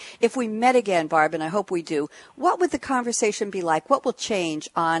see? If we met again, Barb, and I hope we do, what would the conversation be like? What will change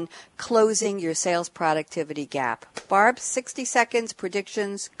on closing your sales productivity gap? Barb, 60 seconds,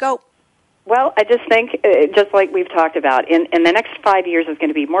 predictions, go. Well, I just think, just like we've talked about, in the next 5 years is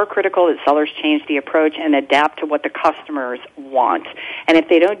going to be more critical that sellers change the approach and adapt to what the customers want. And if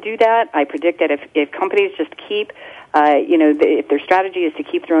they don't do that, I predict that if companies just keep, if their strategy is to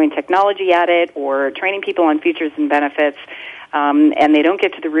keep throwing technology at it or training people on features and benefits, and they don't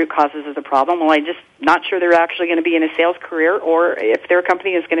get to the root causes of the problem, well, I'm just not sure they're actually going to be in a sales career or if their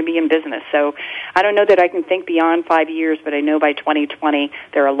company is going to be in business. So I don't know that I can think beyond 5 years, but I know by 2020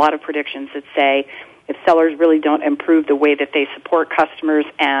 there are a lot of predictions that say if sellers really don't improve the way that they support customers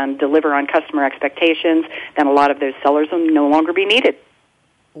and deliver on customer expectations, then a lot of those sellers will no longer be needed.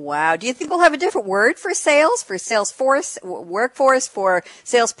 Wow. Do you think we'll have a different word for sales, for sales force, workforce, for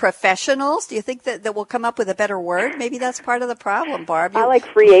sales professionals? Do you think that we'll come up with a better word? Maybe that's part of the problem, Barb. I like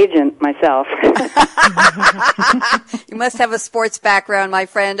free agent myself. You must have a sports background, my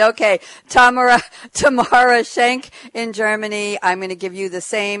friend. Okay. Tamara Schenk in Germany. I'm going to give you the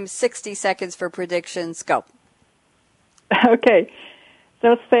same 60 seconds for predictions. Go. Okay.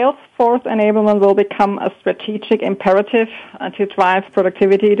 So Salesforce enablement will become a strategic imperative to drive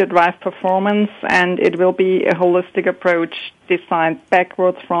productivity, to drive performance, and it will be a holistic approach designed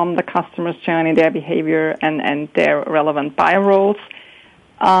backwards from the customer's journey, their behavior, and their relevant buyer roles.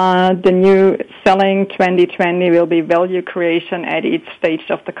 The new Selling 2020 will be value creation at each stage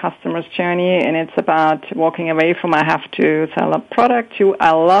of the customer's journey, and it's about walking away from I have to sell a product to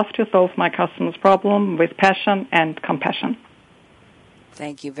I love to solve my customer's problem with passion and compassion.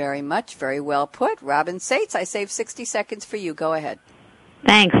 Thank you very much. Very well put. Robin Saitz, I saved 60 seconds for you. Go ahead.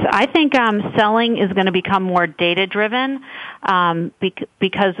 Thanks. I think selling is going to become more data-driven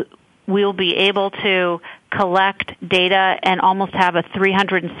because we'll be able to collect data and almost have a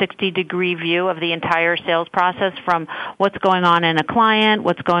 360-degree view of the entire sales process, from what's going on in a client,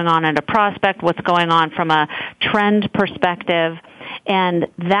 what's going on in a prospect, what's going on from a trend perspective. And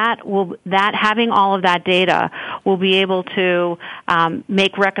that having all of that data will be able to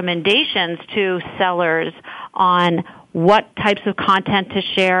make recommendations to sellers on what types of content to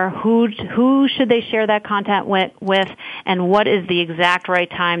share, who should they share that content with, and what is the exact right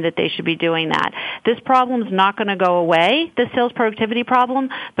time that they should be doing that. This problem is not going to go away, the sales productivity problem,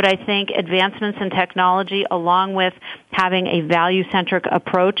 but I think advancements in technology along with having a value-centric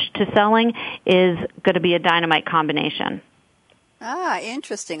approach to selling is going to be a dynamite combination.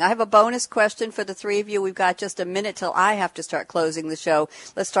 Interesting. I have a bonus question for the three of you. We've got just a minute till I have to start closing the show.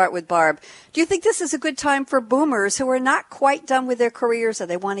 Let's start with Barb. Do you think this is a good time for boomers who are not quite done with their careers, or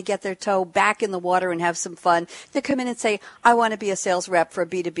they want to get their toe back in the water and have some fun, to come in and say, I want to be a sales rep for a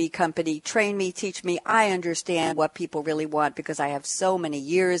B2B company. Train me, teach me. I understand what people really want because I have so many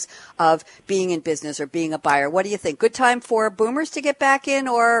years of being in business or being a buyer. What do you think? Good time for boomers to get back in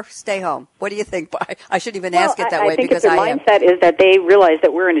or stay home? What do you think? I shouldn't even ask it that way because I am. Mindset is that they realize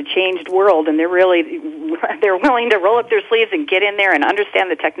that we're in a changed world, and they're willing to roll up their sleeves and get in there and understand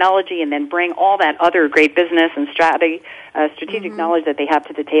the technology, and then bring all that other great business and strategic knowledge that they have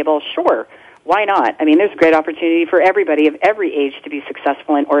to the table. Sure, why not? I mean, there's a great opportunity for everybody of every age to be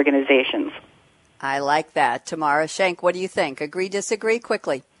successful in organizations. I like that. Tamara Schenk, what do you think? Agree, disagree?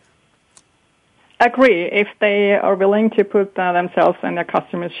 Quickly. Agree. If they are willing to put themselves in their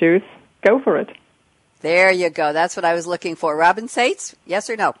customer's shoes, go for it. There you go. That's what I was looking for. Robin Saitz, yes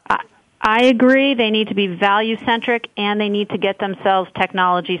or no? I agree. They need to be value-centric, and they need to get themselves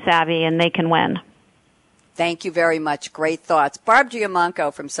technology-savvy, and they can win. Thank you very much. Great thoughts. Barb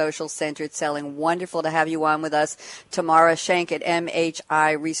Giamanco from Social Centered Selling. Wonderful to have you on with us. Tamara Schenk at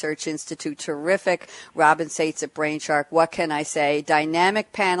MHI Research Institute. Terrific. Robin Saitz at Brainshark. What can I say?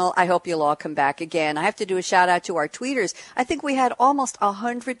 Dynamic panel. I hope you'll all come back again. I have to do a shout out to our tweeters. I think we had almost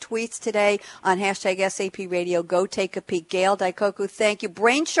 100 tweets today on hashtag SAP Radio. Go take a peek. Gail Daikoku, thank you.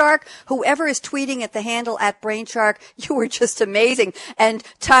 Brainshark, whoever is tweeting at the handle at Brainshark, you were just amazing. And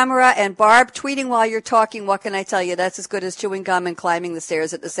Tamara and Barb, tweeting while you're talking. What can I tell you? That's as good as chewing gum and climbing the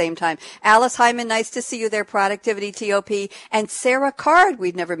stairs at the same time. Alice Hyman, nice to see you there. Productivity TOP. And Sarah Card,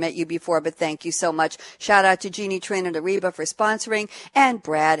 we've never met you before, but thank you so much. Shout out to Jeannie, Trin, and Ariba for sponsoring, and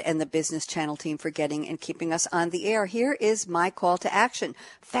Brad and the Business Channel team for getting and keeping us on the air. Here is my call to action.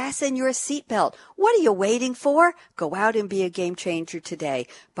 Fasten your seatbelt. What are you waiting for? Go out and be a game changer today.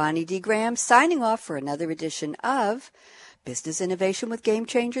 Bonnie D. Graham signing off for another edition of Business Innovation with Game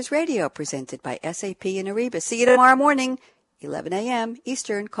Changers Radio, presented by SAP and Ariba. See you tomorrow morning, 11 a.m.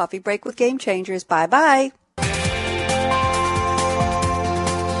 Eastern, Coffee Break with Game Changers. Bye-bye.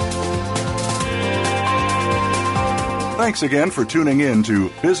 Thanks again for tuning in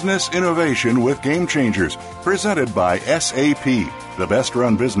to Business Innovation with Game Changers, presented by SAP. The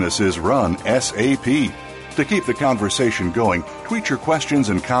best-run businesses run SAP. To keep the conversation going, tweet your questions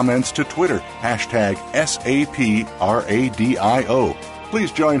and comments to Twitter, hashtag SAPRADIO.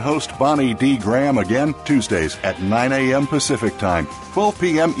 Please join host Bonnie D. Graham again Tuesdays at 9 a.m. Pacific Time, 12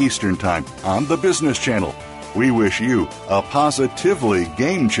 p.m. Eastern Time on the Business Channel. We wish you a positively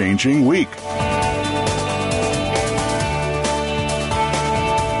game-changing week.